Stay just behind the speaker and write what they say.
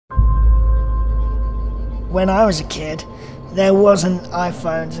when I was a kid, there wasn't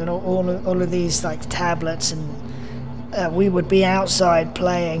iPhones and all of these like tablets, and we would be outside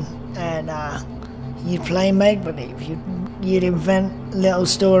playing, and you'd play make-believe. You'd invent little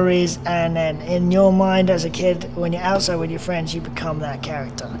stories, and then in your mind as a kid, when you're outside with your friends, you become that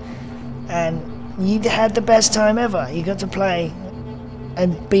character. And you had the best time ever. You got to play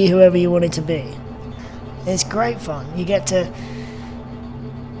and be whoever you wanted to be. It's great fun. You get to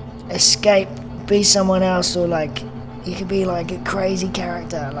escape, be someone else, or like you could be like a crazy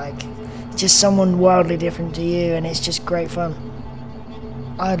character, like just someone wildly different to you, and it's just great fun.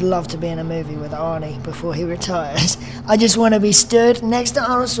 I'd love to be in a movie with Arnie before he retires. I just want to be stood next to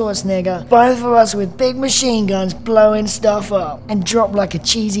Arnold Schwarzenegger, both of us with big machine guns blowing stuff up, and drop like a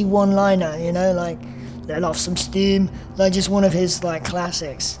cheesy one-liner, you know, like let off some steam, like just one of his like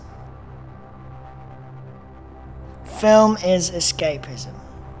classics. Film is escapism.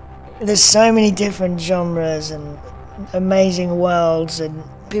 There's so many different genres and amazing worlds, and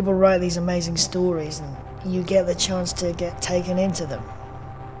people write these amazing stories, and you get the chance to get taken into them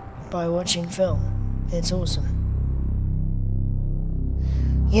by watching film. It's awesome.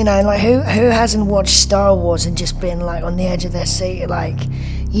 You know, like who hasn't watched Star Wars and just been like on the edge of their seat? Like,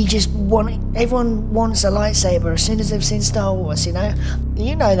 you just want, everyone wants a lightsaber as soon as they've seen Star Wars, you know?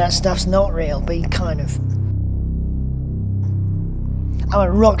 You know that stuff's not real, but you kind of. I'm a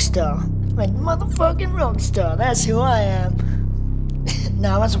rock star. I'm a motherfucking rock star. That's who I am.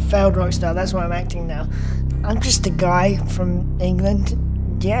 No, that's a failed rock star. That's why I'm acting now. I'm just a guy from England.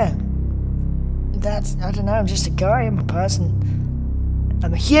 Yeah. I don't know, I'm just a guy. I'm a person.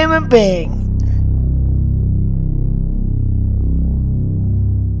 I'm a human being.